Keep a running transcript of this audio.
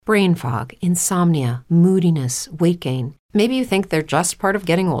Brain fog, insomnia, moodiness, weight gain. Maybe you think they're just part of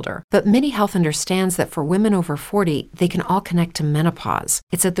getting older, but MIDI Health understands that for women over 40, they can all connect to menopause.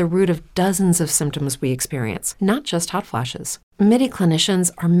 It's at the root of dozens of symptoms we experience, not just hot flashes. MIDI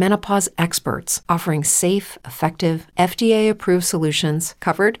clinicians are menopause experts, offering safe, effective, FDA-approved solutions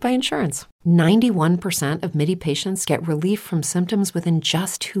covered by insurance. 91% of MIDI patients get relief from symptoms within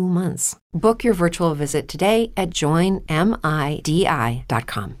just 2 months. Book your virtual visit today at joinmidi.com.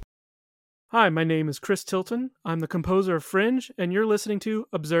 Hi, my name is Chris Tilton. I'm the composer of Fringe, and you're listening to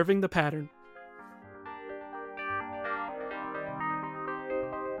Observing the Pattern.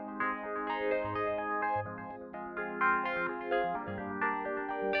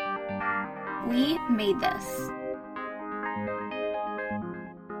 We made this.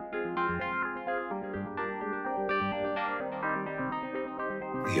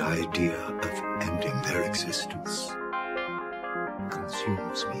 The idea of ending their existence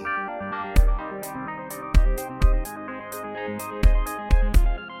consumes me.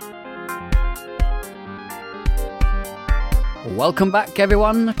 Welcome back,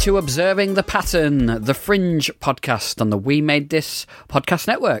 everyone, to Observing the Pattern, the Fringe podcast on the We Made This podcast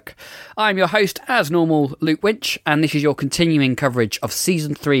network. I'm your host, as normal, Luke Winch, and this is your continuing coverage of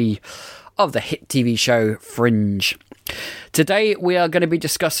Season 3 of the hit TV show Fringe. Today, we are going to be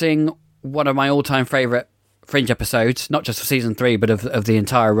discussing one of my all-time favourite Fringe episodes, not just of Season 3, but of the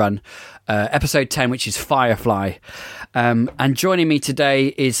entire run, Episode 10, which is Firefly. And joining me today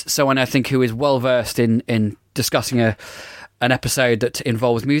is someone I think who is well-versed in discussing an episode that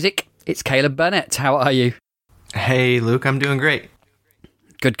involves music. It's Caleb Burnett. How are you? Hey, Luke. I'm doing great.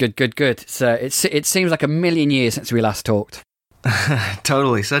 Good. So it seems like a million years since we last talked.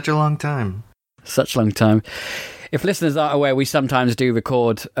 Totally. Such a long time. Such a long time. If listeners aren't aware, we sometimes do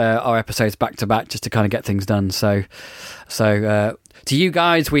record our episodes back to back just to kind of get things done. So to you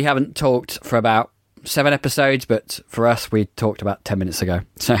guys, we haven't talked for about 7 episodes, but for us, we talked about 10 minutes ago.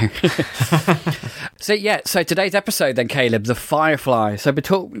 So, so today's episode then, Caleb, the Firefly. So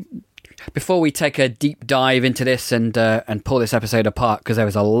before we take a deep dive into this and pull this episode apart, because there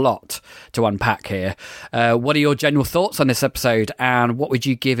was a lot to unpack here, what are your general thoughts on this episode, and what would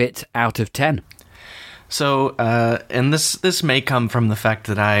you give it out of 10? So, and this may come from the fact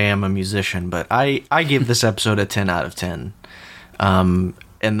that I am a musician, but I give this episode a 10 out of 10.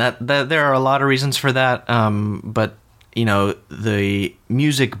 And that there are a lot of reasons for that, but, you know, the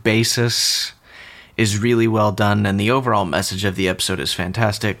music basis is really well done, and the overall message of the episode is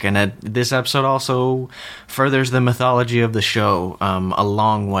fantastic. And this episode also furthers the mythology of the show a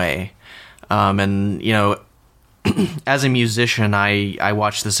long way. And, you know, as a musician, I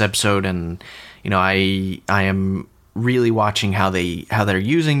watch this episode, and, you know, I am really watching how they're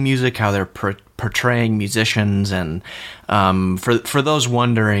using music, how they're portraying musicians, and for those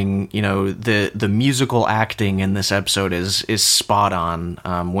wondering, you know, the musical acting in this episode is spot on.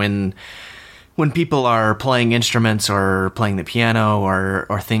 When people are playing instruments or playing the piano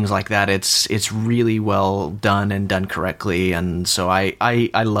or things like that, it's really well done and done correctly, and so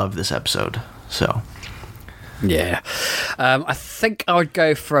I love this episode. So. Yeah, I think I would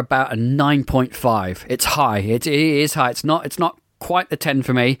go for about a 9.5. It's high. It is high. It's not quite the 10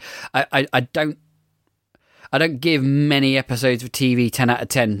 for me. I don't give many episodes of TV 10 out of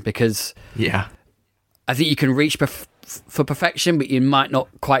 10 because I think you can reach for perfection, but you might not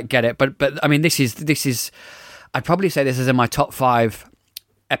quite get it. But I mean, this is I'd probably say this is in my top 5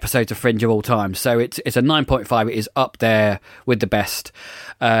 episodes of Fringe of all time. So it's a 9.5. It is up there with the best.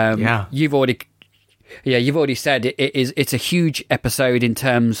 You've already said it's a huge episode in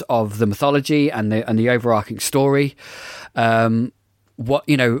terms of the mythology and the overarching story. What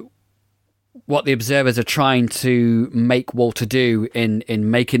the observers are trying to make Walter do in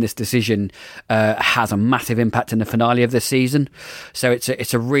making this decision has a massive impact in the finale of this season. So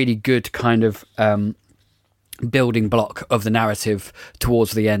it's a really good kind of building block of the narrative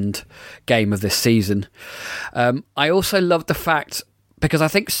towards the end game of this season. I also love the fact, because I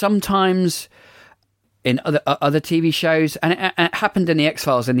think sometimes in other TV shows, and it happened in the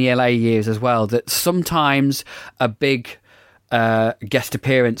X-Files in the LA years as well, that sometimes a big guest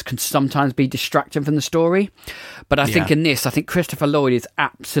appearance can sometimes be distracting from the story. But I think in this, I think Christopher Lloyd is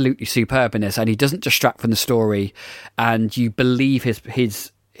absolutely superb in this, and he doesn't distract from the story, and you believe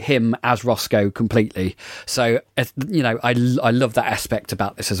him as Roscoe completely. So, you know, I love that aspect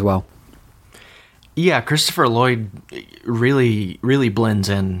about this as well. Yeah, Christopher Lloyd really, really blends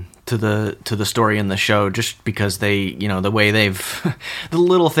in to the story in the show, just because they, you know, the way they've the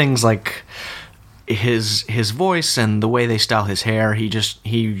little things like his voice and the way they style his hair,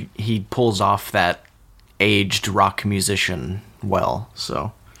 he pulls off that aged rock musician well.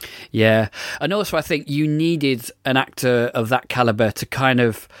 So Yeah, and also I think you needed an actor of that caliber to kind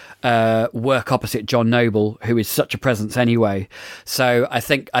of work opposite John Noble, who is such a presence anyway. So I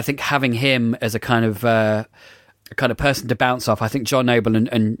think having him as a kind of person to bounce off. I think John Noble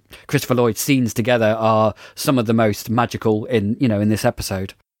and Christopher Lloyd's scenes together are some of the most magical in this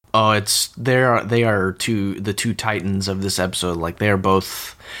episode. Oh, they are the two titans of this episode. Like they're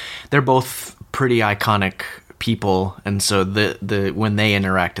both pretty iconic people, and so the when they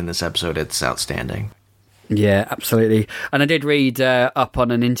interact in this episode, it's outstanding. Yeah, absolutely. And I did read up on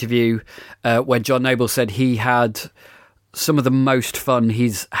an interview where John Noble said he had some of the most fun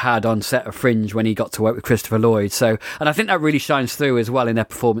he's had on set of Fringe when he got to work with Christopher Lloyd. So, and I think that really shines through as well in their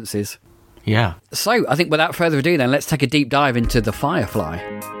performances. Yeah. So, I think without further ado then, let's take a deep dive into The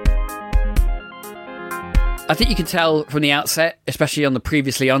Firefly. I think you can tell from the outset, especially on the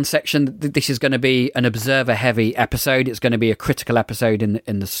previously on section, that this is going to be an observer-heavy episode. It's going to be a critical episode in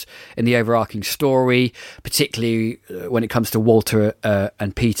the overarching story, particularly when it comes to Walter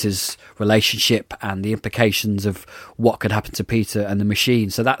and Peter's relationship and the implications of what could happen to Peter and the machine.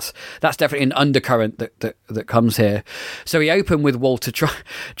 So that's definitely an undercurrent that comes here. So we open with Walter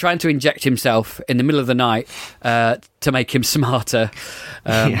trying to inject himself in the middle of the night to make him smarter,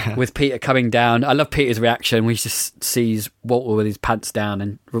 with Peter coming down. I love Peter's reaction when he just sees Walter with his pants down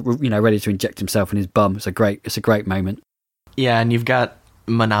and ready to inject himself in his bum. It's a great moment. Yeah, and you've got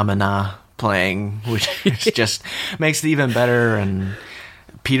Mana Mana playing, which just makes it even better. And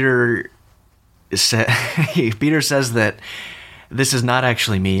Peter says that this is not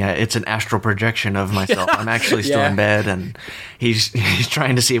actually me. It's an astral projection of myself. I'm actually still in bed, and he's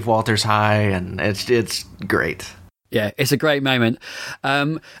trying to see if Walter's high, and it's great. Yeah, it's a great moment.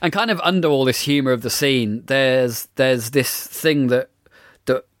 And kind of under all this humour of the scene, there's this thing that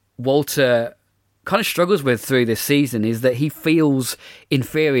Walter kind of struggles with through this season, is that he feels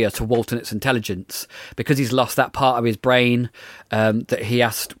inferior to Walternet's intelligence because he's lost that part of his brain that he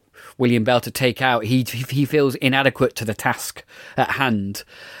asked William Bell to take out. He feels inadequate to the task at hand.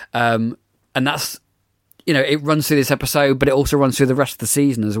 And that's, it runs through this episode, but it also runs through the rest of the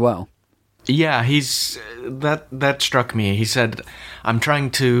season as well. Yeah, that struck me. He said, "I'm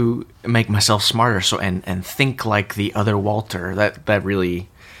trying to make myself smarter, and think like the other Walter." That really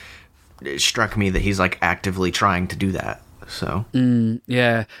struck me, that he's like actively trying to do that. So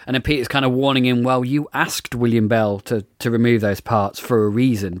yeah, and then Peter's kind of warning him, well, you asked William Bell to remove those parts for a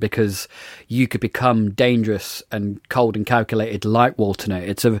reason, because you could become dangerous and cold and calculated like Walternet.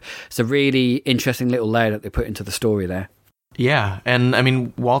 It's a really interesting little layer that they put into the story there. Yeah, and I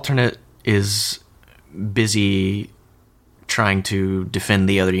mean, Walternet is busy trying to defend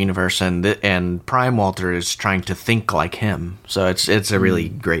the other universe, and Prime Walter is trying to think like him. So it's a really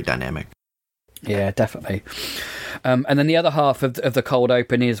great dynamic. Yeah, definitely. And then the other half of the cold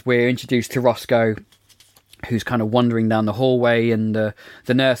open is we're introduced to Roscoe, who's kind of wandering down the hallway, and the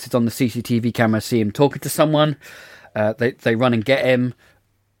nurses on the CCTV camera see him talking to someone. They run and get him.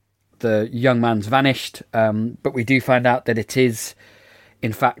 The young man's vanished, but we do find out that it is,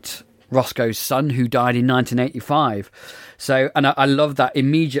 in fact, Roscoe's son, who died in 1985. So, and I love that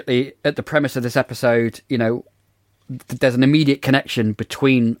immediately at the premise of this episode, there's an immediate connection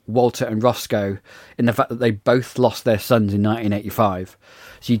between Walter and Roscoe in the fact that they both lost their sons in 1985.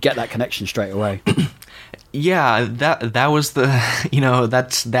 So you get that connection straight away. Yeah, that was the,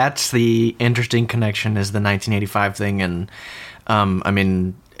 that's the interesting connection, is the 1985 thing. And, I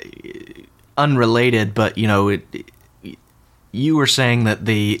mean, unrelated, but, you were saying that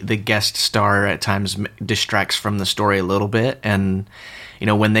the guest star at times distracts from the story a little bit, and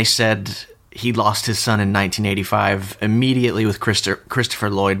when they said he lost his son in 1985, immediately with Christopher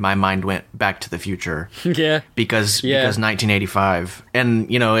Lloyd, my mind went Back to the Future. Yeah, because 1985, and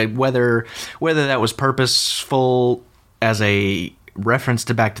whether that was purposeful as a reference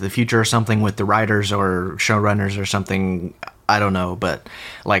to Back to the Future or something with the writers or showrunners or something, I don't know, but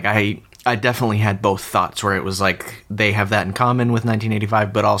like I definitely had both thoughts, where it was like they have that in common with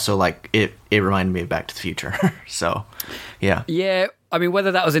 1985, but also like it reminded me of Back to the Future. So, yeah. Yeah, I mean,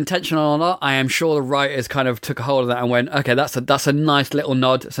 whether that was intentional or not, I am sure the writers kind of took a hold of that and went, okay, that's a nice little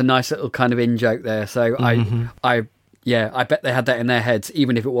nod. It's a nice little kind of in-joke there. So I bet they had that in their heads,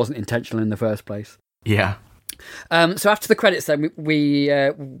 even if it wasn't intentional in the first place. Yeah. So after the credits, then we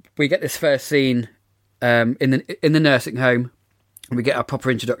get this first scene in the nursing home. We get a proper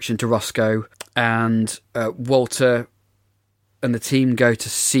introduction to Roscoe, and Walter and the team go to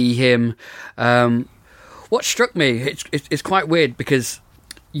see him. What struck me, it's quite weird, because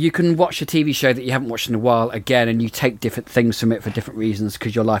you can watch a TV show that you haven't watched in a while again, and you take different things from it for different reasons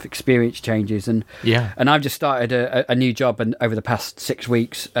because your life experience changes. And I've just started a new job over the past 6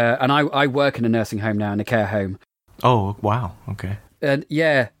 weeks, and I work in a nursing home now, in a care home. Oh wow, okay. And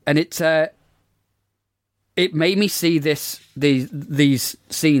it made me see these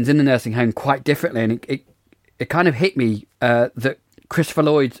scenes in the nursing home quite differently, and it kind of hit me that Christopher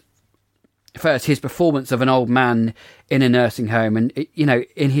Lloyd, first, his performance of an old man in a nursing home, and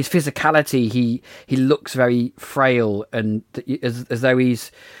in his physicality, he looks very frail, and as though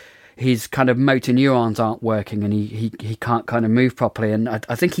his kind of motor neurons aren't working, and he can't kind of move properly. And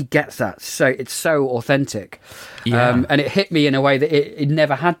I think he gets that. So it's so authentic, and it hit me in a way that it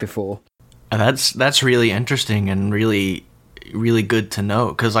never had before. That's really interesting and really, really good to know,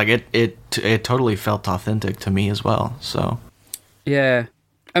 because like it totally felt authentic to me as well. So yeah,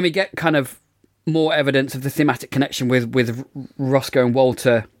 and we get kind of more evidence of the thematic connection with Roscoe and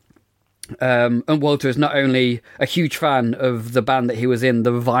Walter. And Walter is not only a huge fan of the band that he was in,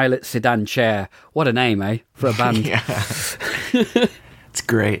 the Violet Sedan Chair. What a name, eh, for a band. Yeah. It's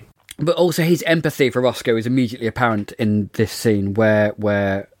great. But also his empathy for Roscoe is immediately apparent in this scene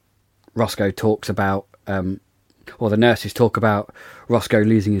where Roscoe talks about, or the nurses talk about Roscoe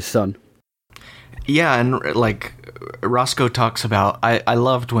losing his son. Yeah, and like Roscoe talks about, I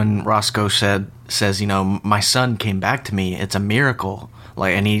loved when Roscoe says, my son came back to me. It's a miracle.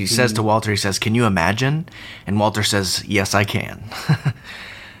 Like, and he says to Walter, he says, "Can you imagine?" And Walter says, "Yes, I can."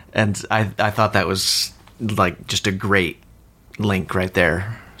 And I thought that was like just a great link right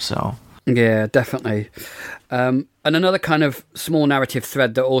there. So yeah, definitely. And another kind of small narrative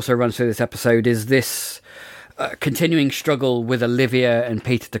thread that also runs through this episode is this continuing struggle with Olivia and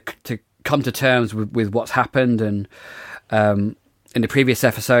Peter to come to terms with what's happened. And in the previous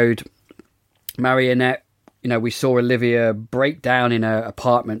episode, Marionette, we saw Olivia break down in her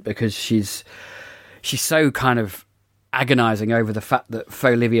apartment because she's so kind of agonizing over the fact that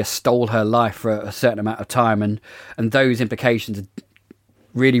Olivia stole her life for a certain amount of time, and those implications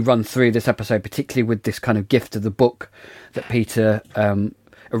really run through this episode, particularly with this kind of gift of the book that Peter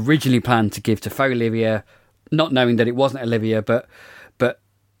originally planned to give to Olivia, not knowing that it wasn't Olivia, but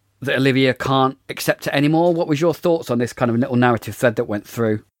that Olivia can't accept it anymore. What was your thoughts on this kind of little narrative thread that went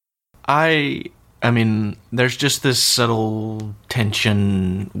through? I mean, there's just this subtle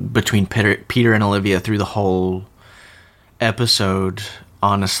tension between Peter and Olivia through the whole episode,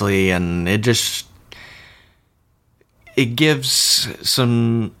 honestly, and it gives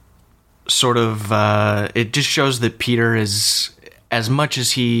some sort of, it just shows that Peter is, as much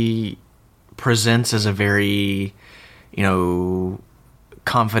as he presents as a very,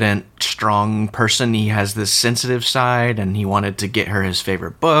 confident, strong person, he has this sensitive side, and he wanted to get her his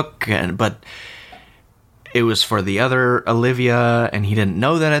favorite book, but it was for the other Olivia, and he didn't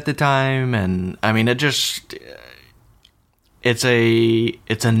know that at the time. And I mean, it's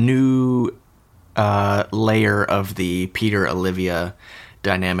a new layer of the Peter Olivia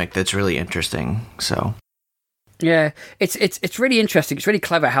dynamic that's really interesting. So yeah, it's really interesting. It's really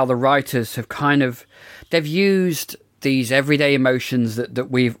clever how the writers have they've used these everyday emotions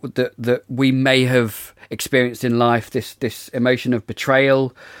that we may have experienced in life. This emotion of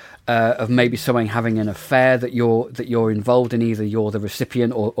betrayal, of maybe someone having an affair that you're involved in. Either you're the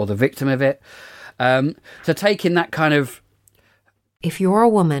recipient or the victim of it. So taking that kind of... If you're a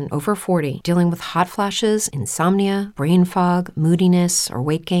woman over 40 dealing with hot flashes, insomnia, brain fog, moodiness, or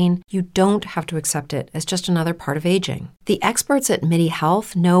weight gain, you don't have to accept it as just another part of aging. The experts at MIDI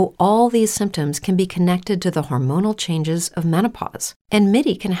Health know all these symptoms can be connected to the hormonal changes of menopause. And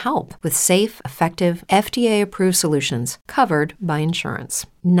MIDI can help with safe, effective, FDA-approved solutions covered by insurance.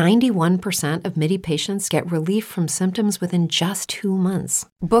 91% of MIDI patients get relief from symptoms within just 2 months.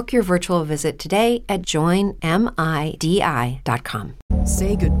 Book your virtual visit today at joinmidi.com.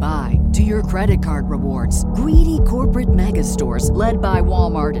 Say goodbye to your credit card rewards. Greedy corporate mega stores, led by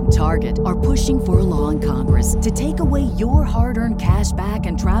Walmart and Target, are pushing for a law in Congress to take away your hard-earned cash back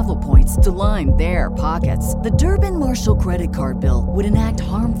and travel points to line their pockets. The Durbin-Marshall credit card bill would enact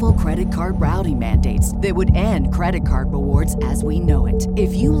harmful credit card routing mandates that would end credit card rewards as we know it.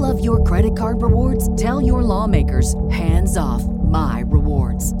 If you love your credit card rewards, tell your lawmakers, hands off my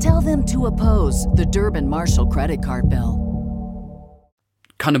rewards. Tell them to oppose the Durbin-Marshall credit card bill.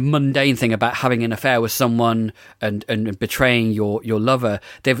 Kind of mundane thing about having an affair with someone and betraying your lover,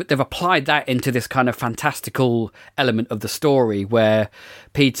 they've applied that into this kind of fantastical element of the story where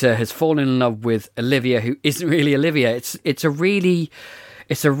Peter has fallen in love with Olivia, who isn't really Olivia. It's a really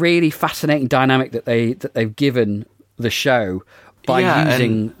fascinating dynamic that they've given the show by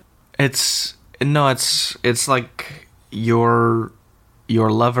using. It's like you're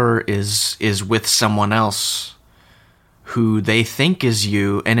your lover is with someone else who they think is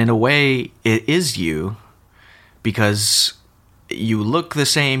you, and in a way it is you, because you look the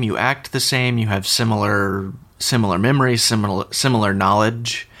same, you act the same, you have similar memories, similar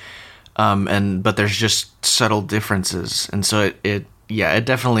knowledge, but there's just subtle differences, and so it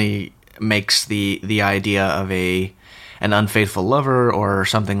definitely makes the idea of an unfaithful lover or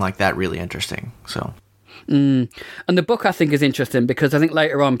something like that really interesting. So. And the book, I think, is interesting because I think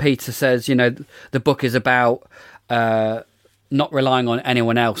later on Peter says, the book is about not relying on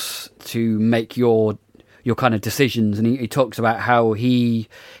anyone else to make your kind of decisions, and he talks about how he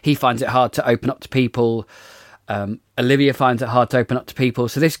finds it hard to open up to people. Olivia finds it hard to open up to people.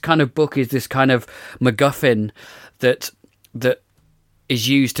 So this kind of book is this kind of MacGuffin that is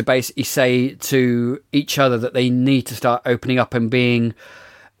used to basically say to each other that they need to start opening up and being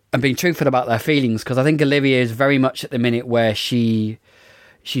truthful about their feelings. Because I think Olivia is very much at the minute where she's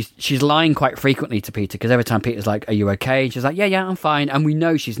lying quite frequently to Peter, because every time Peter's like, "Are you okay?" she's like, yeah, I'm fine. And we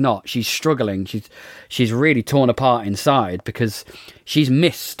know she's not. She's struggling. She's really torn apart inside because she's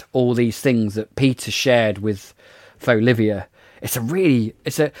missed all these things that Peter shared with Olivia.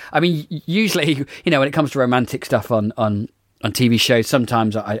 I mean, usually, when it comes to romantic stuff on TV shows,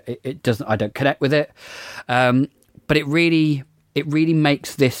 sometimes I don't connect with it. But it really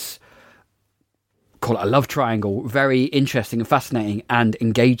makes this, call it a love triangle, very interesting and fascinating and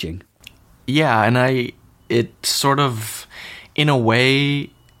engaging. Yeah, and it sort of, in a way,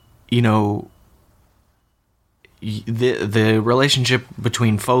 the relationship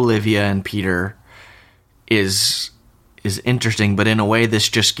between Olivia and Peter is interesting, but in a way this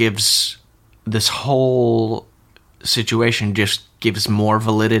just gives, this whole situation just gives more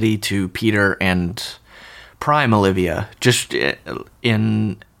validity to Peter and Prime Olivia, just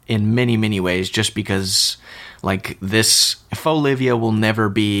in many, many ways, just because, like, this Olivia will never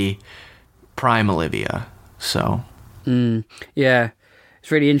be Prime Olivia. So yeah,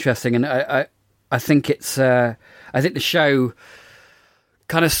 it's really interesting, and I think it's I think the show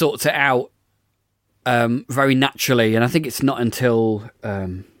kind of sorts it out very naturally, and I think it's not until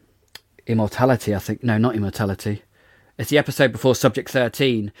Immortality, not Immortality. It's the episode before Subject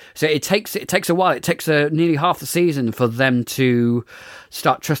 13. So it takes a while. It takes nearly half the season for them to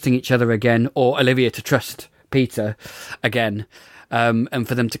start trusting each other again, or Olivia to trust Peter again, and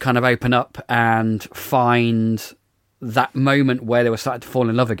for them to kind of open up and find that moment where they were starting to fall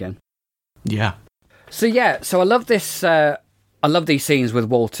in love again. Yeah. So I love this. I love these scenes with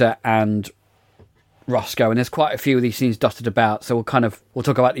Walter and Roscoe, and there's quite a few of these scenes dotted about. So we'll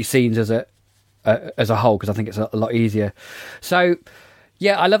talk about these scenes as a whole, because I think it's a lot easier. So,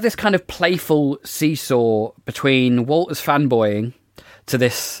 yeah, I love this kind of playful seesaw between Walter's fanboying to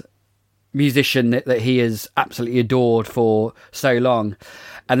this musician that he has absolutely adored for so long,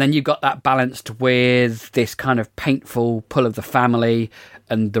 and then you've got that balanced with this kind of painful pull of the family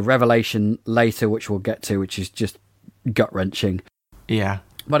and the revelation later, which we'll get to, which is just gut-wrenching. Yeah.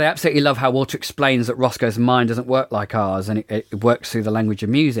 But I absolutely love how Walter explains that Roscoe's mind doesn't work like ours, and it works through the language of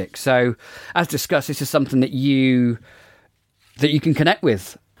music. So, as discussed, this is something that you can connect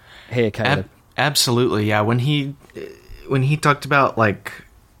with here, Caleb. Absolutely, yeah. When he talked about, like,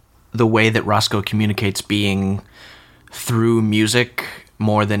 the way that Roscoe communicates being through music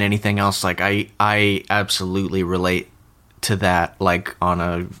more than anything else, like, I absolutely relate to that, like, on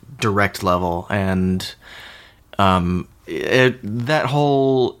a direct level. And that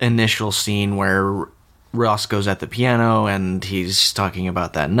whole initial scene where Roscoe's at the piano and he's talking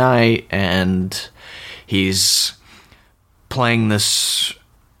about that night, and he's playing this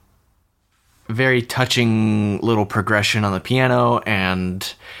very touching little progression on the piano,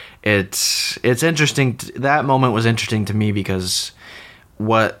 and it's interesting. That moment was interesting to me because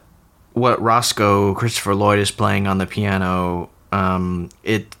what Roscoe, Christopher Lloyd, is playing on the piano,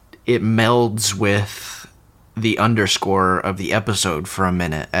 it melds with the underscore of the episode for a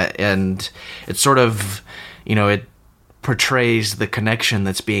minute, and it sort of, it portrays the connection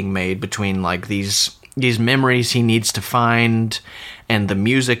that's being made between, like, these memories he needs to find, and the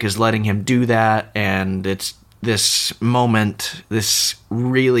music is letting him do that, and it's this moment, this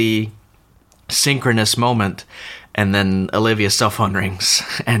really synchronous moment, and then Olivia's cell phone rings,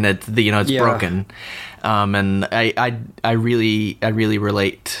 and it's broken. And I really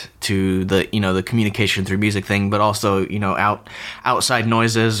relate to the communication through music thing, but also, outside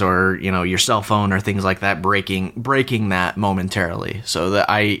noises or, your cell phone or things like that breaking that momentarily. So that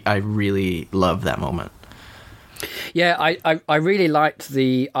I really love that moment. Yeah, I really liked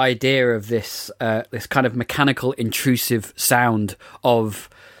the idea of this kind of mechanical, intrusive sound of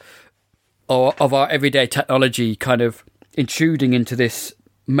our everyday technology kind of intruding into this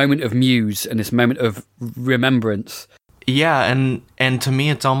moment of muse and this moment of remembrance. Yeah, and to me,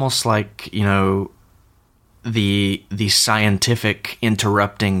 it's almost like, you know, the scientific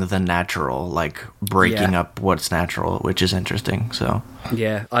interrupting the natural, like breaking up what's natural, which is interesting. So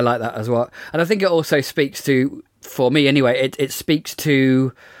yeah, I like that as well. And I think it also speaks to, for me anyway, it speaks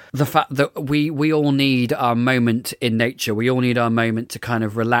to the fact that we all need our moment in nature. We all need our moment to kind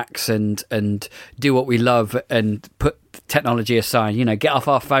of relax and do what we love and put technology aside, you know, get off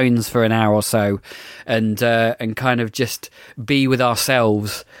our phones for an hour or so and kind of just be with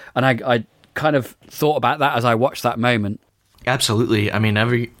ourselves. And I kind of thought about that as I watched that moment. Absolutely. I mean,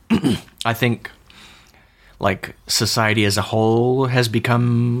 I think like society as a whole has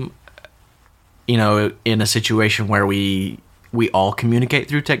become, you know, in a situation where we all communicate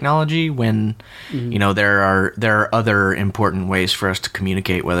through technology when, you know, there are other important ways for us to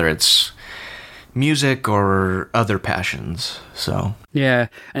communicate, whether it's music or other passions. So yeah,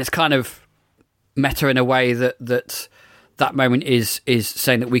 and it's kind of meta in a way that moment is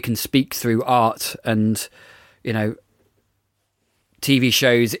saying that we can speak through art, and, you know, TV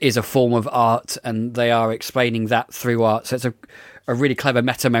shows is a form of art, and they are explaining that through art. So it's a really clever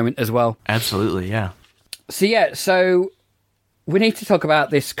meta moment as well. Absolutely, yeah. So we need to talk about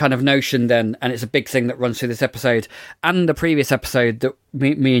this kind of notion then, and it's a big thing that runs through this episode and the previous episode that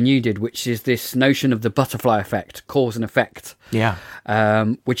me and you did, which is this notion of the butterfly effect, cause and effect. Yeah.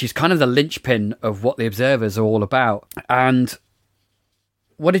 Which is kind of the linchpin of what the Observers are all about. And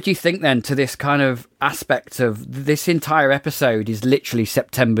what did you think then to this kind of aspect of this entire episode is literally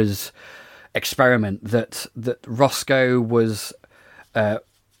September's experiment, that Roscoe was,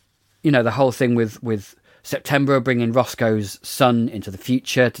 you know, the whole thing with September bringing Roscoe's son into the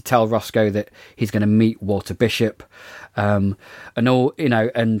future to tell Roscoe that he's going to meet Walter Bishop, and all, you know,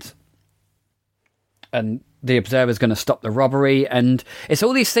 and the Observer's going to stop the robbery, and it's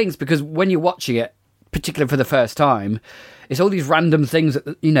all these things, because when you're watching it, particularly for the first time, it's all these random things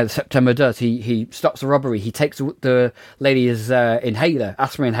that, you know, September does. He stops the robbery. He takes the lady's inhaler,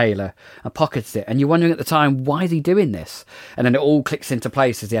 asthma inhaler, and pockets it. And you're wondering at the time, why is he doing this? And then it all clicks into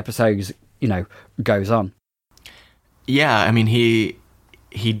place as the episode, you know, goes on. Yeah, I mean,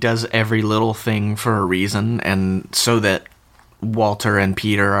 he does every little thing for a reason, and so that Walter and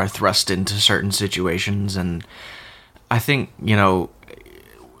Peter are thrust into certain situations. And I think, you know,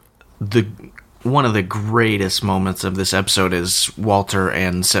 one of the greatest moments of this episode is Walter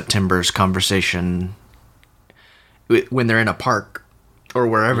and September's conversation when they're in a park or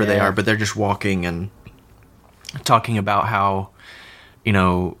wherever they are, but they're just walking and talking about how, you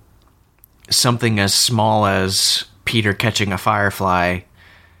know, something as small as Peter catching a firefly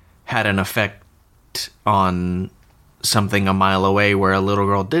had an effect on something a mile away where a little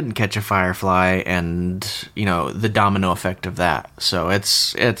girl didn't catch a firefly, and, you know, the domino effect of that. So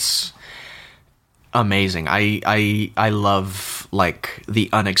it's amazing. I love, like, the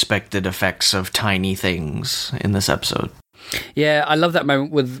unexpected effects of tiny things in this episode. Yeah, I love that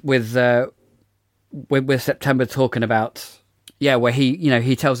moment with September talking about, where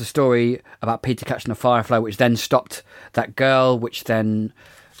he tells a story about Peter catching a firefly, which then stopped that girl, which then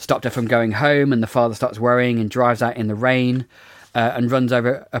stopped her from going home, and the father starts worrying and drives out in the rain and runs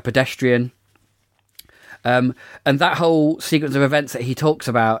over a pedestrian. And that whole sequence of events that he talks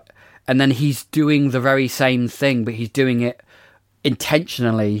about, and then he's doing the very same thing, but he's doing it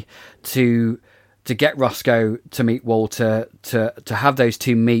intentionally to get Roscoe to meet Walter, to have those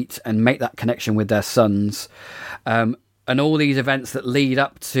two meet and make that connection with their sons. And all these events that lead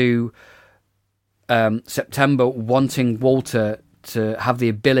up to September wanting Walter to have the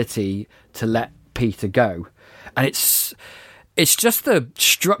ability to let Peter go. And it's just the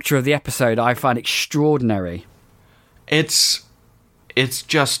structure of the episode I find extraordinary. It's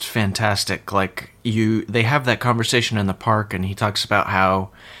just fantastic. Like, they have that conversation in the park, and he talks about how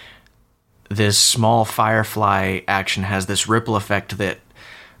this small firefly action has this ripple effect that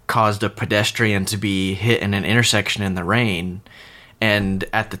caused a pedestrian to be hit in an intersection in the rain. And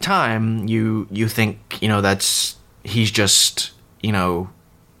at the time, you think, you know, he's just, you know,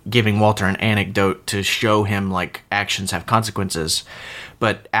 giving Walter an anecdote to show him, like, actions have consequences.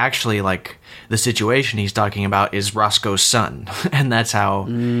 But actually, like, the situation he's talking about is Roscoe's son, and that's how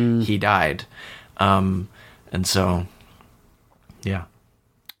he died. And so, yeah.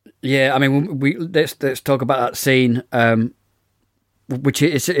 Yeah, I mean, let's talk about that scene, which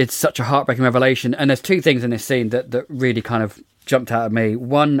it's such a heartbreaking revelation. And there's two things in this scene that really kind of jumped out at me.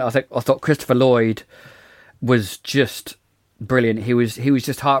 One, I thought Christopher Lloyd was just brilliant. He was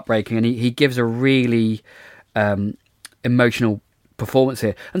just heartbreaking, and he gives a really emotional performance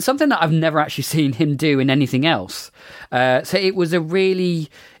here, and something that I've never actually seen him do in anything else. So it was a really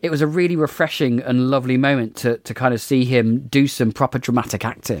refreshing and lovely moment to kind of see him do some proper dramatic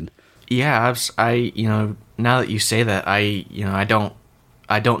acting. Yeah, I now that you say that, I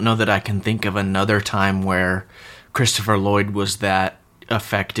don't know that I can think of another time where Christopher Lloyd was that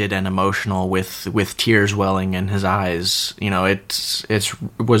affected and emotional with tears welling in his eyes. It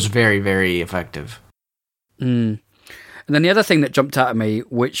was very, very effective. And then the other thing that jumped out at me,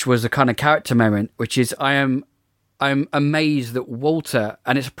 which was a kind of character moment, which is I'm amazed that Walter,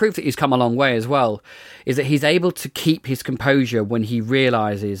 and it's a proof that he's come a long way as well, is that he's able to keep his composure when he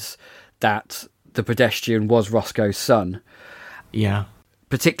realises that the pedestrian was Roscoe's son. Yeah.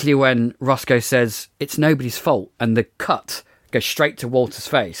 Particularly when Roscoe says, it's nobody's fault, and the cut goes straight to Walter's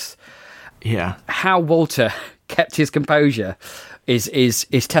face. Yeah. How Walter kept his composure is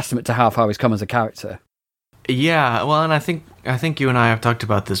testament to how far he's come as a character. Yeah, well, and I think you and I have talked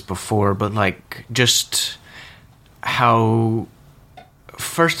about this before, but like just how,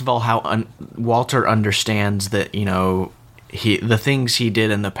 first of all, how Walter understands that the things he did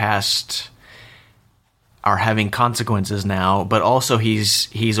in the past are having consequences now, but also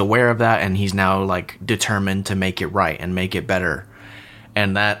he's aware of that, and he's now like determined to make it right and make it better,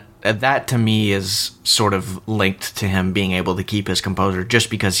 and that to me is sort of linked to him being able to keep his composure,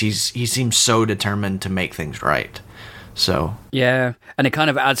 just because he seems so determined to make things right. So yeah, and it kind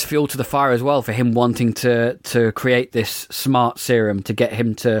of adds fuel to the fire as well for him wanting to create this smart serum to get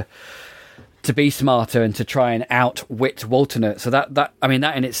him to be smarter and to try and outwit Walter. So that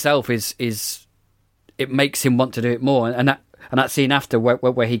in itself is it makes him want to do it more. And that scene after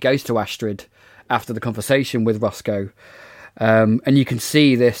where he goes to Astrid after the conversation with Roscoe, and you can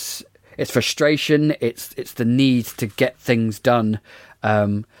see this, it's frustration, it's the need to get things done,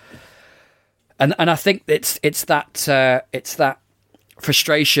 and I think it's that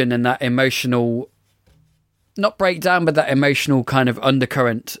frustration and that emotional, not breakdown, but that emotional kind of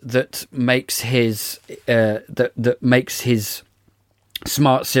undercurrent that makes his that makes his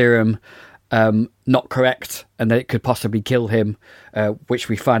smart serum not correct, and that it could possibly kill him, which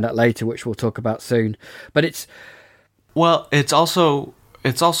we find out later, which we'll talk about soon. But it's also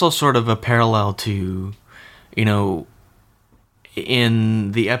sort of a parallel to,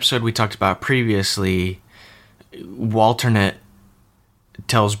 in the episode we talked about previously, Walternate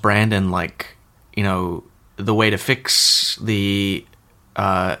tells Brandon, like, the way to fix the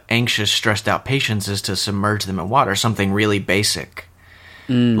anxious, stressed out patients is to submerge them in water, something really basic.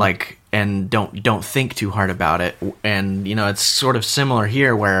 Like, and don't think too hard about it. And it's sort of similar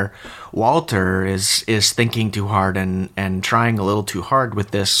here, where Walter is thinking too hard and trying a little too hard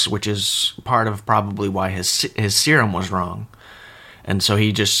with this, which is part of probably why his serum was wrong. And so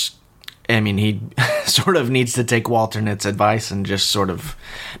he sort of needs to take Walternate's advice and just sort of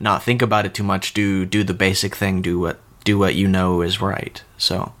not think about it too much. Do the basic thing. Do what is right.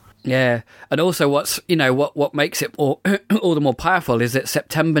 So. Yeah, and also what makes it all the more powerful is that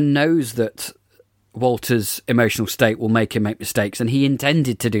September knows that Walter's emotional state will make him make mistakes, and he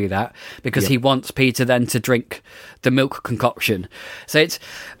intended to do that because he wants Peter then to drink the milk concoction. So it's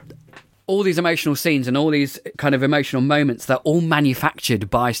all these emotional scenes and all these kind of emotional moments, they're all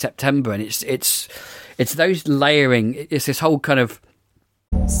manufactured by September, and it's those layering, it's this whole kind of.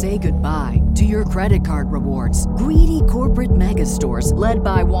 Say goodbye to your credit card rewards. Greedy corporate mega stores, led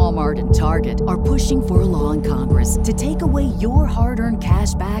by Walmart and Target, are pushing for a law in Congress to take away your hard-earned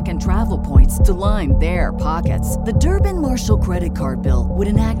cash back and travel points to line their pockets. The Durbin-Marshall credit card bill would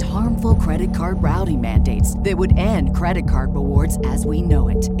enact harmful credit card routing mandates that would end credit card rewards as we know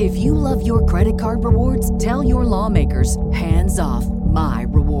it. If you love your credit card rewards, tell your lawmakers, hands off my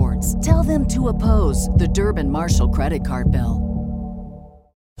rewards. Tell them to oppose the Durbin-Marshall credit card bill.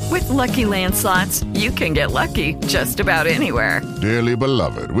 With Lucky Land Slots, you can get lucky just about anywhere. Dearly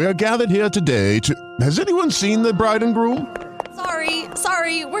beloved, we are gathered here today to... Has anyone seen the bride and groom?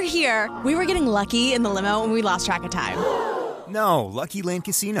 Sorry, we're here. We were getting lucky in the limo and we lost track of time. No, Lucky Land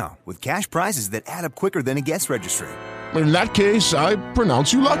Casino, with cash prizes that add up quicker than a guest registry. In that case, I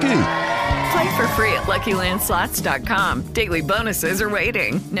pronounce you lucky. Play for free at LuckyLandSlots.com. Daily bonuses are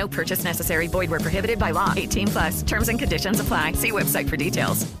waiting. No purchase necessary. Void where prohibited by law. 18+. Terms and conditions apply. See website for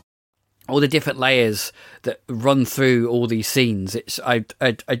details. All the different layers that run through all these scenes. It's a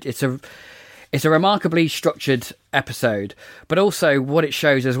remarkably structured episode, but also what it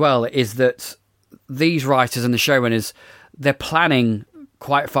shows as well is that these writers and the showrunners, they're planning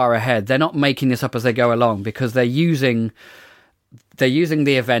quite far ahead. They're not making this up as they go along, because they're using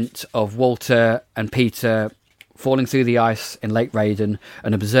the event of Walter and Peter falling through the ice in Lake Raiden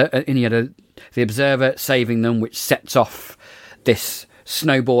and the observer saving them, which sets off this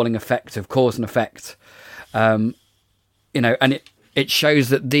snowballing effect of cause and effect. And it shows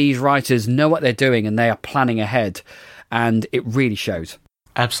that these writers know what they're doing and they are planning ahead, and it really shows.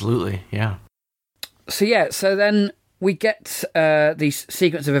 Absolutely, yeah. So then we get these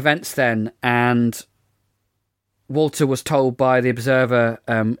sequence of events then, and Walter was told by the Observer,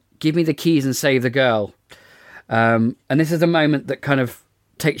 give me the keys and save the girl. And this is a moment that kind of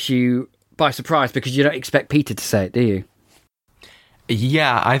takes you by surprise because you don't expect Peter to say it, do you?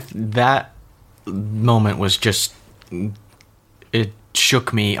 Yeah, that moment was just... It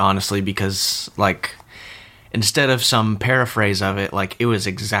shook me, honestly, because, like, instead of some paraphrase of it, like, it was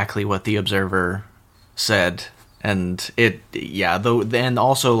exactly what the Observer said. And and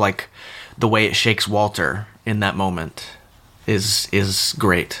also, like, the way it shakes Walter in that moment is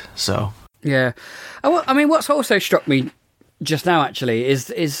great, so... Yeah. I mean, what's also struck me just now, actually,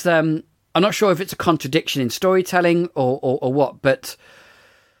 is I'm not sure if it's a contradiction in storytelling or what, but...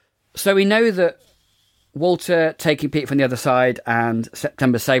 So we know that Walter taking Pete from the other side and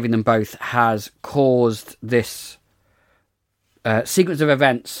September saving them both has caused this sequence of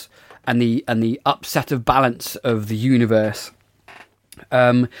events and the upset of balance of the universe.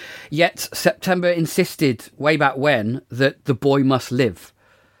 Yet September insisted way back when that the boy must live.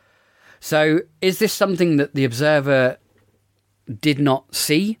 So is this something that the Observer did not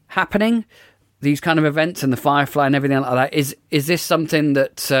see happening? These kind of events and the Firefly and everything like that. Is this something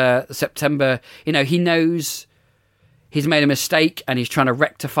that September, he knows he's made a mistake and he's trying to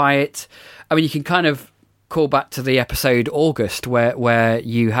rectify it? I mean, you can kind of call back to the episode August where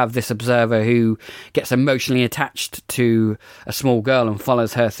you have this Observer who gets emotionally attached to a small girl and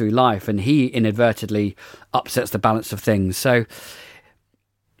follows her through life, and he inadvertently upsets the balance of things. So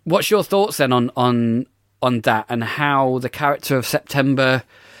what's your thoughts then on that, and how the character of September...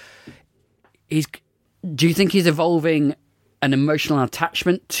 Do you think he's evolving an emotional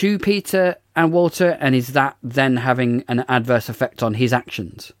attachment to Peter and Walter, and is that then having an adverse effect on his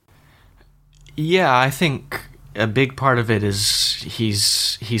actions? Yeah, I think a big part of it is he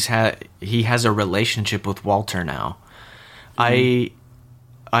has a relationship with Walter now. I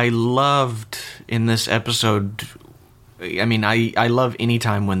loved in this episode. I mean, I love any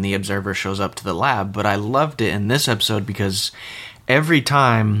time when the Observer shows up to the lab, but I loved it in this episode because every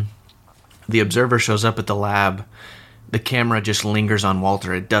time the Observer shows up at the lab, the camera just lingers on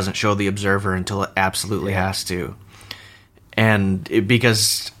Walter. It doesn't show the Observer until it absolutely has to. And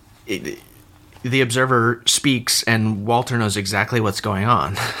the Observer speaks, and Walter knows exactly what's going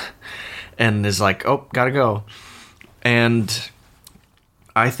on. And is like, oh, gotta go. And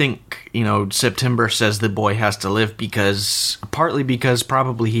I think, September says the boy has to live partly because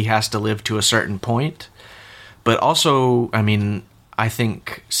probably he has to live to a certain point. But also, I mean... I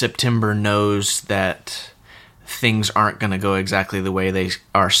think September knows that things aren't going to go exactly the way they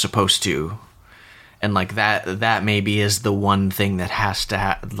are supposed to, and like that maybe is the one thing that has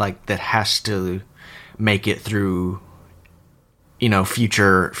to make it through,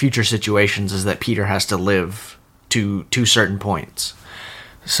 future situations, is that Peter has to live to certain points.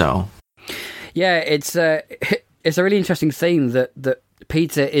 So, yeah, it's a really interesting theme that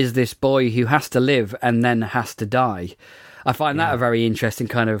Peter is this boy who has to live and then has to die. I find that a very interesting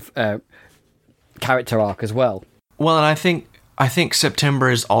kind of character arc as well. Well, and I think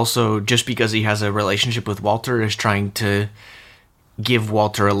September is also, just because he has a relationship with Walter, is trying to give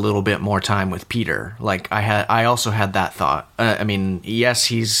Walter a little bit more time with Peter. Like I also had that thought. I mean, yes,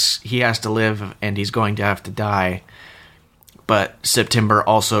 he has to live and he's going to have to die, but September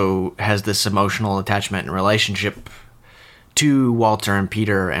also has this emotional attachment and relationship to Walter and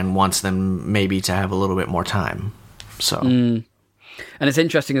Peter and wants them maybe to have a little bit more time. So, and it's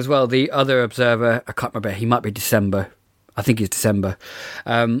interesting as well. The other Observer, I can't remember. He might be December. I think he's December.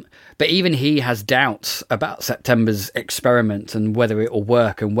 But even he has doubts about September's experiment and whether it will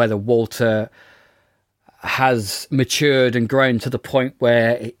work, and whether Walter has matured and grown to the point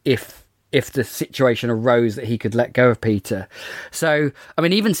where if the situation arose that he could let go of Peter. So, I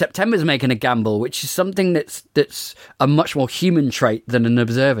mean, even September's making a gamble, which is something that's a much more human trait than an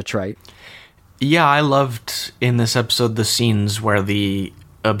Observer trait. Yeah, I loved in this episode the scenes where the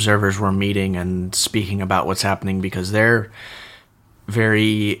Observers were meeting and speaking about what's happening, because they're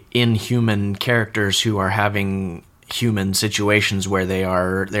very inhuman characters who are having human situations where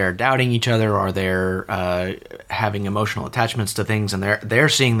they're doubting each other, or they're having emotional attachments to things, and they're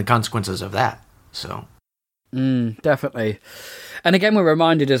seeing the consequences of that. So, definitely. And again, we're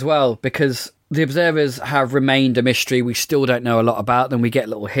reminded as well, because the Observers have remained a mystery. We still don't know a lot about them. We get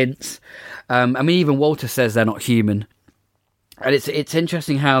little hints. I mean, even Walter says they're not human. And it's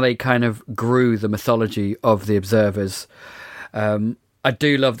interesting how they kind of grew the mythology of the Observers. I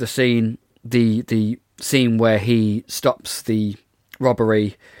do love the scene, the scene where he stops the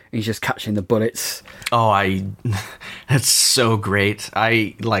robbery. He's just catching the bullets. That's so great.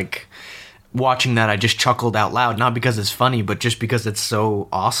 I like watching that. I just chuckled out loud, not because it's funny, but just because it's so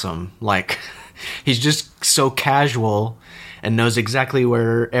awesome. Like, he's just so casual and knows exactly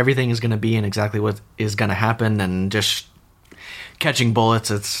where everything is going to be and exactly what is going to happen, and just catching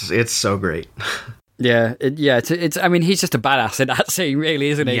bullets. It's so great. Yeah, it's. I mean, he's just a badass in that scene, really,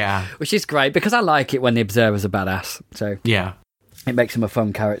 isn't he? Yeah. Which is great, because I like it when the Observer's a badass. So yeah, it makes him a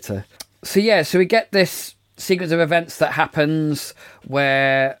fun character. So we get this sequence of events that happens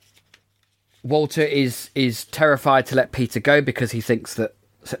where Walter is terrified to let Peter go because he thinks that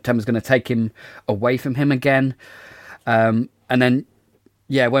September's going to take him away from him again. And then,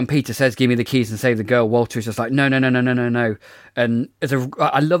 when Peter says, "Give me the keys and save the girl," Walter is just like, no. And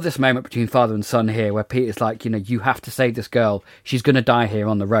I love this moment between father and son here, where Peter's like, you have to save this girl. She's going to die here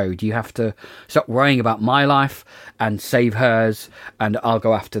on the road. You have to stop worrying about my life and save hers, and I'll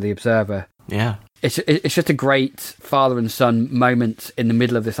go after the Observer. Yeah. It's just a great father and son moment in the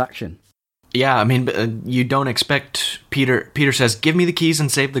middle of this action. Yeah, I mean, you don't expect Peter says, "Give me the keys and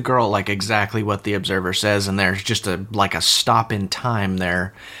save the girl," like exactly what the Observer says, and there's just a stop in time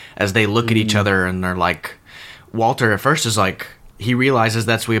there as they look at each other, and they're like, Walter at first is like, he realizes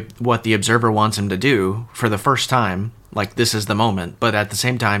that's what the Observer wants him to do for the first time, like this is the moment, but at the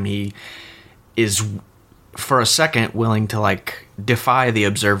same time he is for a second willing to like defy the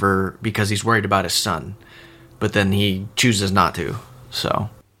Observer because he's worried about his son, but then he chooses not to. So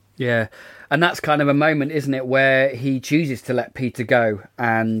yeah. And that's kind of a moment, isn't it, where he chooses to let Peter go.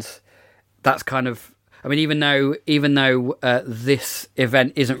 And that's kind of, I mean, even though this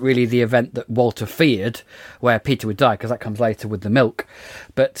event isn't really the event that Walter feared, where Peter would die, because that comes later with the milk.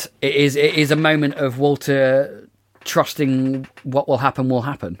 But it is a moment of Walter trusting what will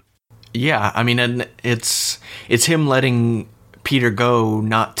happen. Yeah, I mean, and it's him letting Peter go,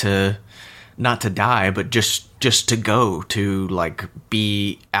 not to die, but just to go, to like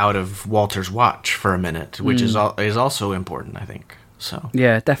be out of Walter's watch for a minute, which is also important, I think. So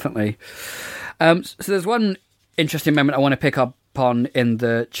yeah, definitely. So there's one interesting moment I want to pick up on in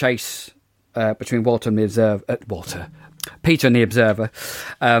the chase between Walter and the Observer. Peter and the Observer.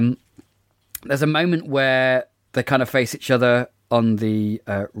 There's a moment where they kind of face each other on the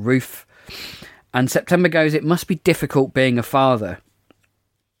roof, and September goes, "It must be difficult being a father."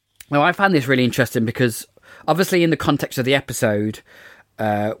 Now, I found this really interesting because, obviously, in the context of the episode,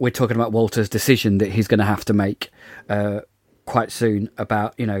 we're talking about Walter's decision that he's going to have to make quite soon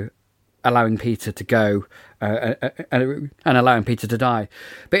about, allowing Peter to go and allowing Peter to die.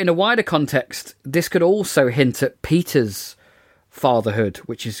 But in a wider context, this could also hint at Peter's fatherhood,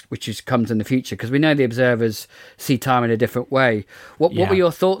 which comes in the future, because we know the Observers see time in a different way. What were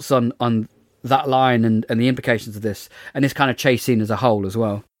your thoughts on that line and the implications of this, and this kind of chase scene as a whole as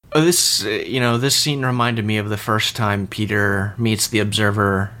well? This scene reminded me of the first time Peter meets the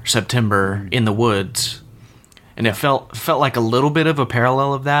Observer, September, in the woods, and it felt like a little bit of a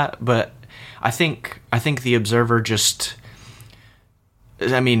parallel of that. But I think the Observer just,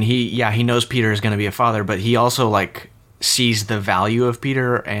 I mean, he knows Peter is going to be a father, but he also like sees the value of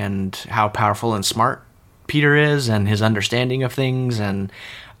Peter and how powerful and smart Peter is, and his understanding of things. And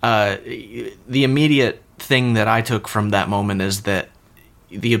the immediate thing that I took from that moment is that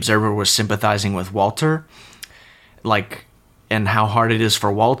the Observer was sympathizing with Walter, like, and how hard it is for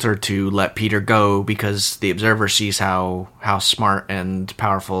Walter to let Peter go, because the Observer sees how smart and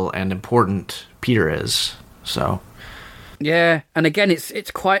powerful and important Peter is. So yeah, and again,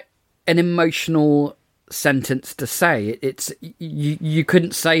 it's quite an emotional sentence to say. It's you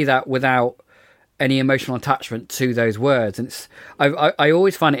couldn't say that without any emotional attachment to those words. And I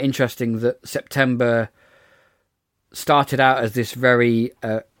always find it interesting that September started out as this very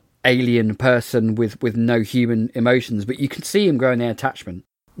alien person with no human emotions, but you can see him growing the attachment.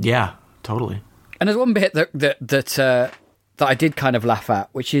 Yeah, totally. And there's one bit that I did kind of laugh at,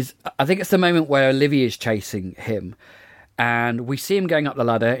 which is, I think it's the moment where Olivia's chasing him, and we see him going up the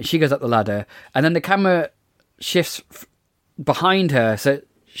ladder, and she goes up the ladder, and then the camera shifts behind her, so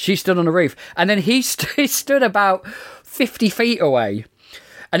she stood on the roof, and then he stood about 50 feet away.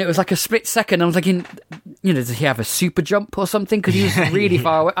 And it was like a split second. I was thinking, does he have a super jump or something? Because he was really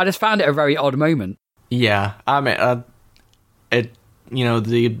far away. I just found it a very odd moment. Yeah, I mean,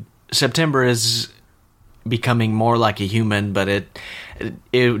 the September is becoming more like a human, but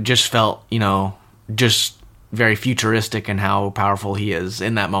it just felt, just very futuristic in how powerful he is.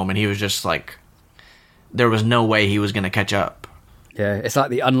 In that moment, he was just like, there was no way he was going to catch up. Yeah, it's like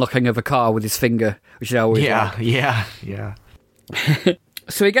the unlocking of a car with his finger, which I always like. Yeah.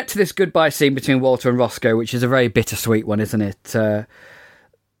 So we get to this goodbye scene between Walter and Roscoe, which is a very bittersweet one, isn't it?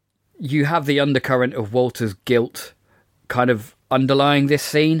 You have the undercurrent of Walter's guilt kind of underlying this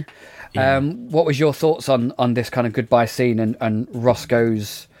scene. Yeah. What was your thoughts on this kind of goodbye scene and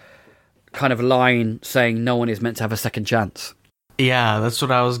Roscoe's kind of line saying no one is meant to have a second chance? Yeah, that's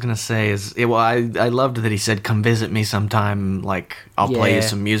what I was going to say. I loved that he said, come visit me sometime, like, I'll play you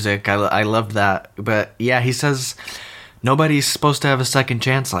some music. I loved that. But yeah, he says nobody's supposed to have a second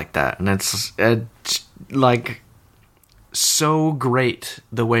chance like that. And it's like so great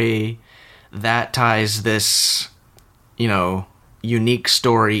the way that ties this, unique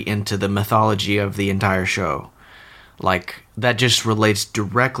story into the mythology of the entire show. Like, that just relates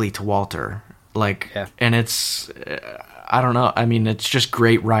directly to Walter. And it's, I don't know. I mean, it's just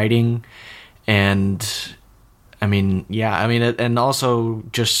great writing. And, and also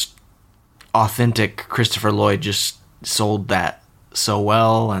just authentic Christopher Lloyd just sold that so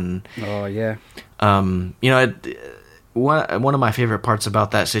well. And one of my favorite parts about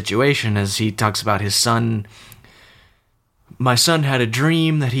that situation is he talks about his son. My son had a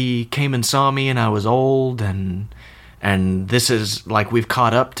dream that he came and saw me and I was old, and this is like, we've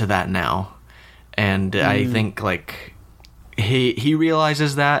caught up to that now. And I think like he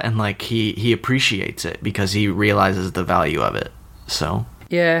realizes that, and like he appreciates it because he realizes the value of it. So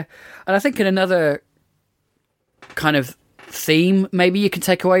yeah. And I think in another kind of theme maybe you can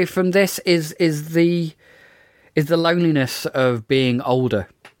take away from this is the loneliness of being older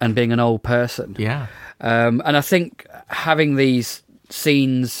and being an old person. Yeah. And I think having these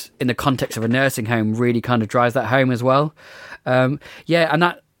scenes in the context of a nursing home really kind of drives that home as well. And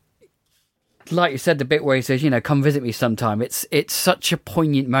that, like you said, the bit where he says, come visit me sometime. It's such a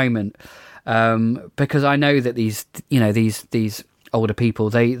poignant moment because I know that these older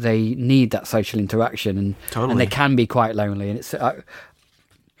people, they need that social interaction and they can be quite lonely. And it's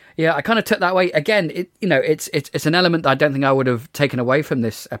I kind of took that way. Again, it's an element that I don't think I would have taken away from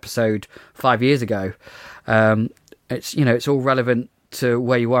this episode 5 years ago. It's all relevant to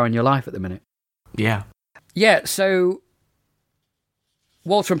where you are in your life at the minute. Yeah. Yeah, so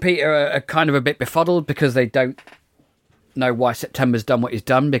Walter and Peter are kind of a bit befuddled because they don't know why September's done what he's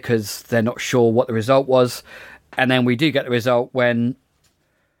done, because they're not sure what the result was. And then we do get the result when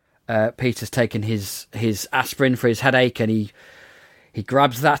Peter's taken his aspirin for his headache, and he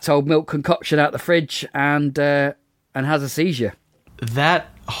grabs that old milk concoction out the fridge and has a seizure. That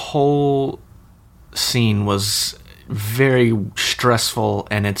whole scene was very stressful,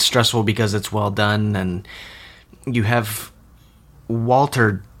 and it's stressful because it's well done, and you have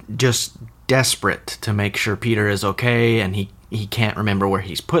Walter just desperate to make sure Peter is okay, and he can't remember where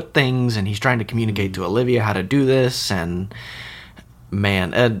he's put things, and he's trying to communicate to Olivia how to do this, and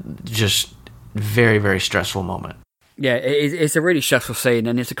man, just very, very stressful moment. Yeah, it's a really stressful scene,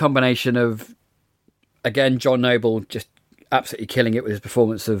 and it's a combination of, again, John Noble just absolutely killing it with his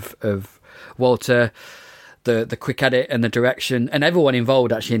performance of Walter, the quick edit and the direction, and everyone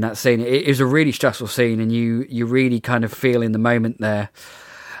involved actually in that scene. It is a really stressful scene, and you really kind of feel in the moment there.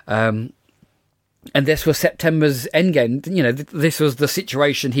 And this was September's endgame. This was the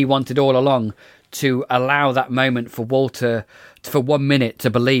situation he wanted all along, to allow that moment for Walter for 1 minute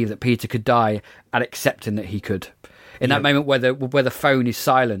to believe that Peter could die and accepting that he could. In that moment where the phone is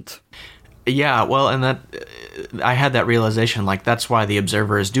silent. Yeah, well, and that I had that realization, like, that's why the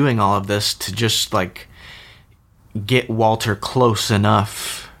Observer is doing all of this, to just, like, get Walter close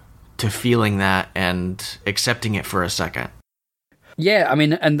enough to feeling that and accepting it for a second. Yeah, I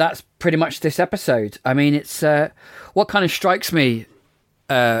mean, and that's pretty much this episode. I mean, it's what kind of strikes me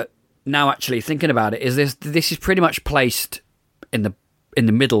now, actually thinking about it, is this is pretty much placed in the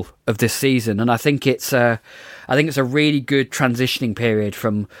middle of this season, and I think it's a really good transitioning period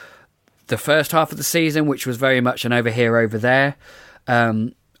from the first half of the season, which was very much an over here, over there,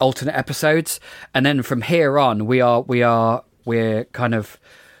 alternate episodes, and then from here on, we're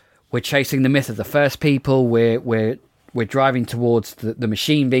chasing the myth of the First People. We're driving towards the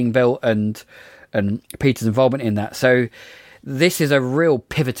machine being built and Peter's involvement in that. So this is a real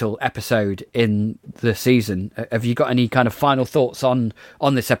pivotal episode in the season. Have you got any kind of final thoughts on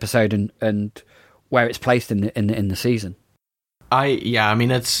this episode and where it's placed in the season? I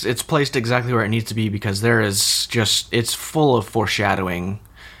mean, it's placed exactly where it needs to be, because there is it's full of foreshadowing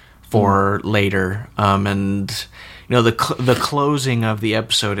for later. And the closing of the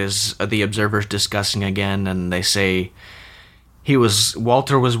episode is the Observers discussing again, and they say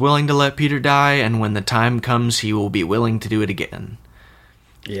Walter was willing to let Peter die, and when the time comes, he will be willing to do it again.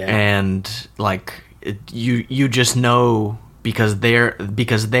 Yeah, and you just know, because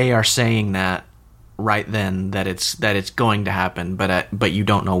they are saying that right then that it's going to happen, but you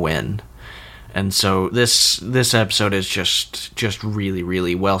don't know when. And so this episode is just really,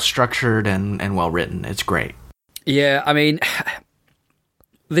 really well structured and well written. It's great. Yeah, I mean,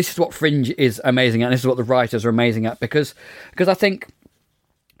 this is what Fringe is amazing at, and this is what the writers are amazing at, because I think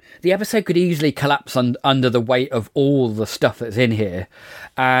the episode could easily collapse under the weight of all the stuff that's in here,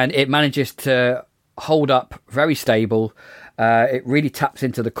 and it manages to hold up very stable. It really taps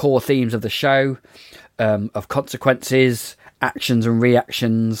into the core themes of the show, of consequences, actions and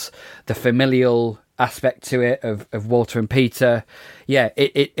reactions, the familial aspect to it of Walter and Peter. Yeah,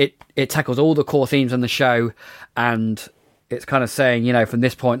 it tackles all the core themes in the show, and it's kind of saying, you know, from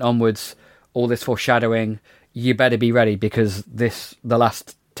this point onwards, all this foreshadowing, you better be ready, because the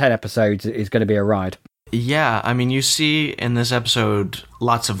last 10 episodes is going to be a ride. Yeah, I mean, you see in this episode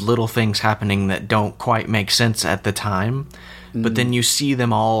lots of little things happening that don't quite make sense at the time, but then you see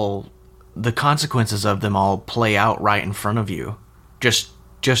them all, the consequences of them all play out right in front of you, just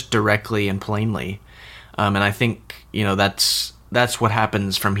directly and plainly. And I think, you know, that's what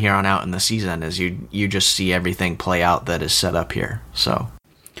happens from here on out in the season, is you just see everything play out that is set up here. So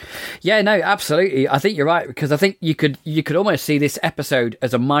yeah, no, absolutely. I think you're right, because I think you could almost see this episode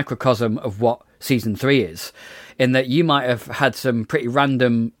as a microcosm of what season 3 is, in that you might have had some pretty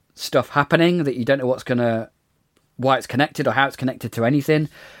random stuff happening that you don't know why it's connected or how it's connected to anything,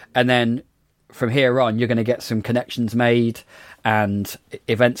 and then from here on you're going to get some connections made and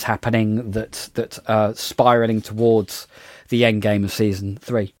events happening that are spiraling towards the end game of season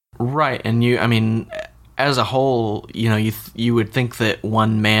 3. Right, and I mean, as a whole, you know, you would think that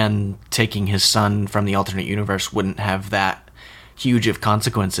one man taking his son from the alternate universe wouldn't have that huge of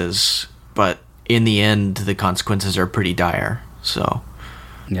consequences, but in the end, the consequences are pretty dire. So,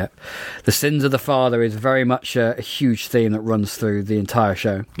 yeah, the sins of the father is very much a huge theme that runs through the entire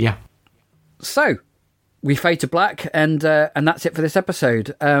show. Yeah. So, we fade to black, and that's it for this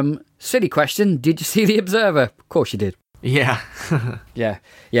episode. Silly question: did you see The Observer? Of course you did. Yeah.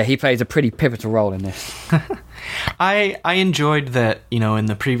 yeah, he plays a pretty pivotal role in this. I enjoyed that, you know, in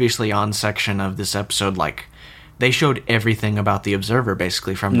the previously on section of this episode, like, they showed everything about The Observer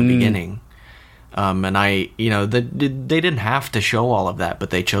basically from the beginning. And they didn't have to show all of that, but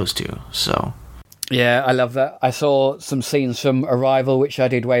they chose to, so. Yeah, I love that. I saw some scenes from Arrival, which I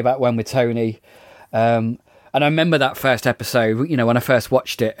did way back when with Tony. And I remember that first episode, you know, when I first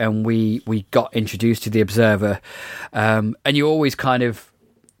watched it and we got introduced to The Observer. And you're always kind of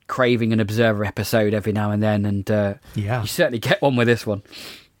craving an Observer episode every now and then. And you certainly get one with this one.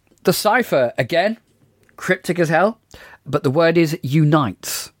 The cipher, again, cryptic as hell, but the word is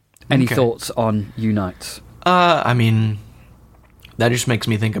unites. Any thoughts on unites? I mean, that just makes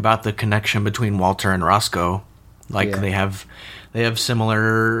me think about the connection between Walter and Roscoe. Like, they have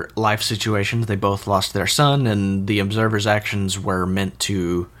similar life situations. They both lost their son, and the Observer's actions were meant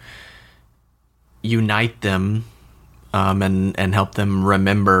to unite them, and help them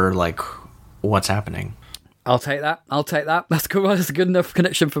remember, like, what's happening. I'll take that. That's good. That's a good enough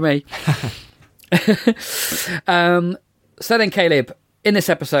connection for me. So then, Caleb, in this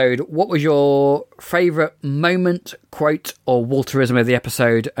episode, what was your favourite moment, quote, or Walterism of the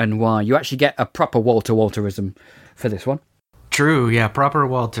episode, and why? You actually get a proper Walterism for this one. True, yeah, proper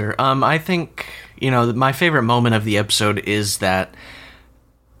Walter. I think, you know, my favorite moment of the episode is that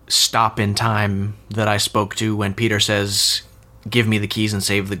stop in time that I spoke to when Peter says, "Give me the keys and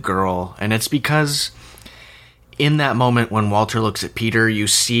save the girl." And it's because in that moment when Walter looks at Peter, you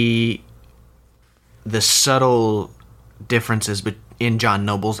see the subtle differences in John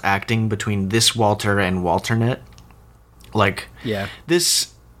Noble's acting between this Walter and Walternet. Like,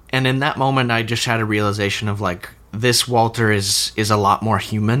 this, and in that moment I just had a realization of, like, this Walter is a lot more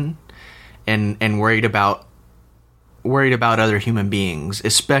human and worried about other human beings,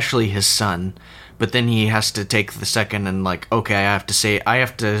 especially his son. But then he has to take the second and, like, okay, I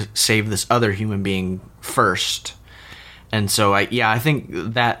have to save this other human being first. And so I think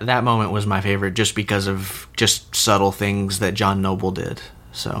that moment was my favorite, just because of just subtle things that John Noble did.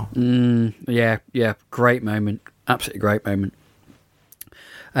 So yeah, great moment, absolutely great moment.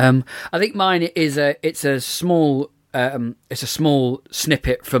 I think mine is a small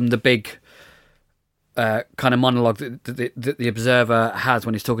snippet from the big kind of monologue that the Observer has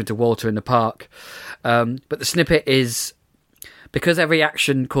when he's talking to Walter in the park. But the snippet is, because every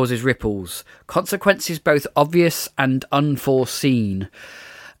action causes ripples, consequences both obvious and unforeseen.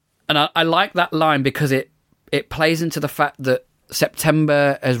 And I like that line because it plays into the fact that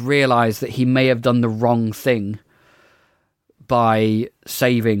September has realised that he may have done the wrong thing, by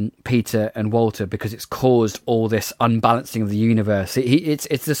saving Peter and Walter because it's caused all this unbalancing of the universe.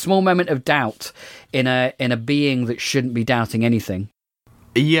 It's a small moment of doubt in a being that shouldn't be doubting anything.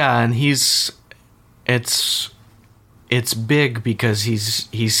 Yeah, and it's big because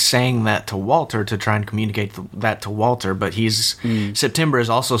he's saying that to Walter to try and communicate that to Walter, but September is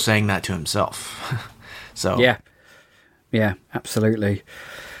also saying that to himself. So yeah, absolutely.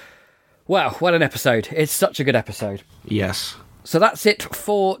 Wow, what an episode. It's such a good episode. Yes. So that's it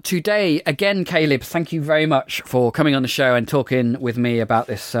for today. Again, Caleb, thank you very much for coming on the show and talking with me about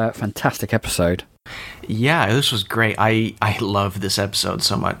this fantastic episode. Yeah, this was great. I love this episode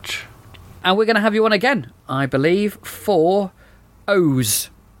so much. And we're going to have you on again, I believe, for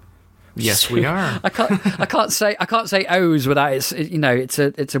O's. Yes, we are. I can't say O's without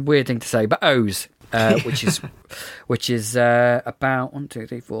it's a weird thing to say, but O's. which is about 1, 2,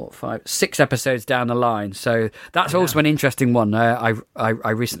 3, 4, 5, 6 episodes down the line. So that's also an interesting one. I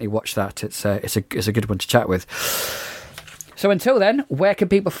recently watched that. It's a good one to chat with. So until then, where can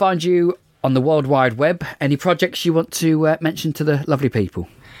people find you on the World Wide Web? Any projects you want to mention to the lovely people?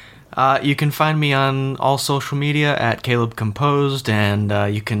 You can find me on all social media at Caleb Composed,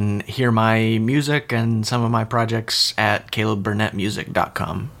 and you can hear my music and some of my projects at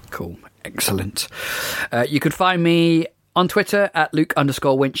calebburnettmusic.com. Cool. Excellent. You can find me on Twitter at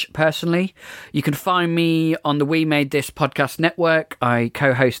Luke_Winch personally. You can find me on the We Made This podcast network. I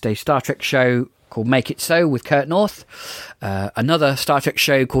co-host a Star Trek show called Make It So with Kurt North. Another Star Trek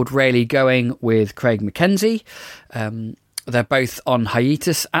show called Rarely Going with Craig McKenzie. They're both on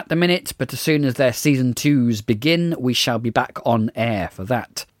hiatus at the minute, but as soon as their season 2s begin, we shall be back on air for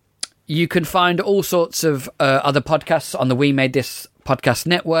that. You can find all sorts of other podcasts on the We Made This podcast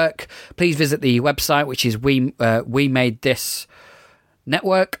network. Please visit the website, which is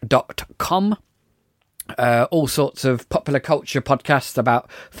wemadethisnetwork.com. All sorts of popular culture podcasts about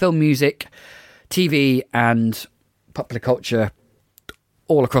film, music, TV, and popular culture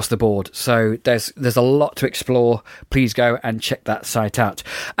all across the board. So there's a lot to explore. Please go and check that site out.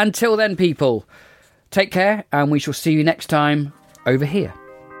 Until then, people, take care, and we shall see you next time over here.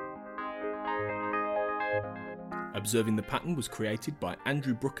 Observing the Pattern was created by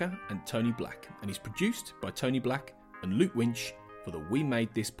Andrew Brooker and Tony Black, and is produced by Tony Black and Luke Winch for the We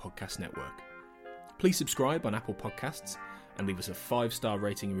Made This podcast network. Please subscribe on Apple Podcasts and leave us a 5-star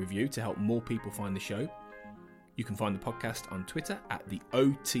rating and review to help more people find the show. You can find the podcast on Twitter at the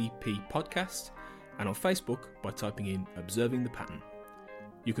OTP Podcast and on Facebook by typing in Observing the Pattern.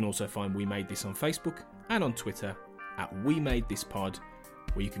 You can also find We Made This on Facebook and on Twitter at We Made This Pod,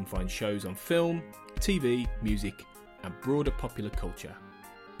 where you can find shows on film, TV, music, and broader popular culture.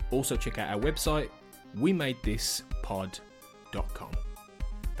 Also check out our website, wemadethispod.com.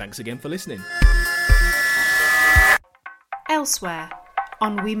 Thanks again for listening. Elsewhere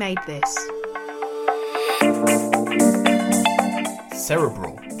on We Made This.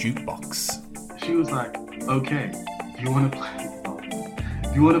 Cerebral Jukebox. She was like, okay, do you want to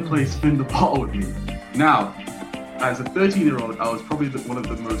play Spin the Bottle with me? Now, as a 13-year-old, I was probably one of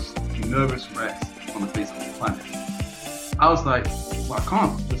the most nervous wrecks on the face of the planet. I was like, well, I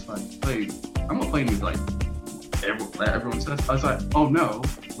can't just play. I'm not playing with everyone says. I was like, oh no,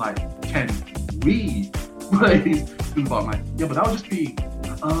 can we play Spin the Bottle? I'm like, yeah, but that would just be,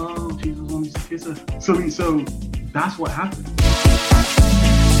 oh, Jesus wants to kiss her. So that's what happened.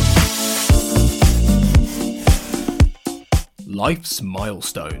 Life's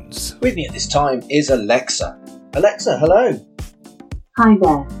Milestones. With me at this time is Alexa. Alexa, hello. Hi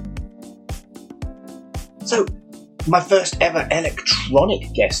there. So, my first ever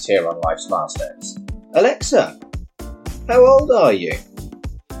electronic guest here on Life's Milestones. Alexa, how old are you?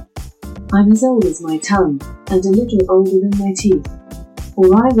 I'm as old as my tongue, and a little older than my teeth.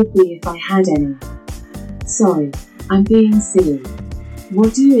 Or I would be if I had any. Sorry, I'm being silly.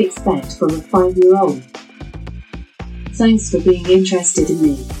 What do you expect from a 5-year-old? Thanks for being interested in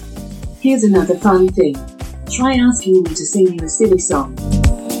me. Here's another fun thing. Try asking me to sing you a silly song.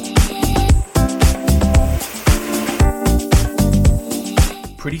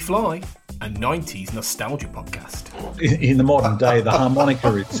 Pretty Fly, a 90s nostalgia podcast. In the modern day, the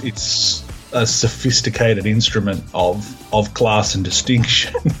harmonica, it's a sophisticated instrument of class and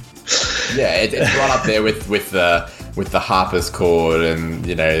distinction. Yeah, it's right up there with the harpsichord and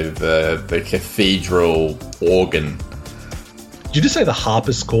the cathedral organ. Did you just say the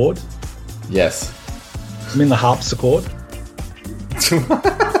harpsichord? Yes. I mean the harpsichord?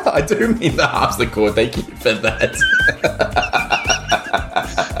 I do mean the harpsichord. Thank you for that.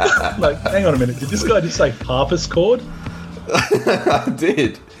 Hang on a minute. Did this guy just say harpsichord? I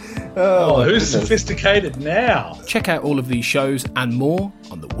did. Oh, who's sophisticated now? Check out all of these shows and more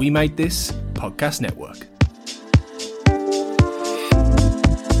on the We Made This podcast network.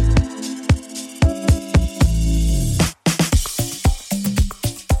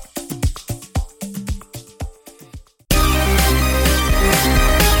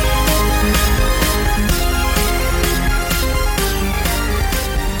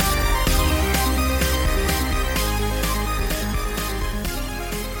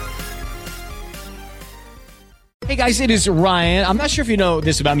 Hey guys, it is Ryan. I'm not sure if you know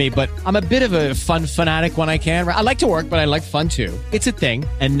this about me, but I'm a bit of a fun fanatic when I can. I like to work, but I like fun too. It's a thing.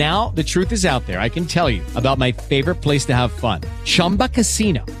 And now the truth is out there. I can tell you about my favorite place to have fun. Chumba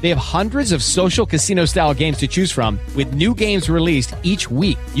Casino. They have hundreds of social casino style games to choose from with new games released each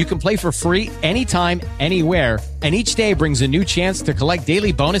week. You can play for free anytime, anywhere. And each day brings a new chance to collect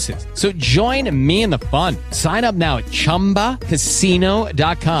daily bonuses. So join me in the fun. Sign up now at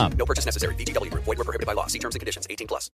ChumbaCasino.com. No purchase necessary. VGW Group. Void where prohibited by law. See terms and conditions. 18+.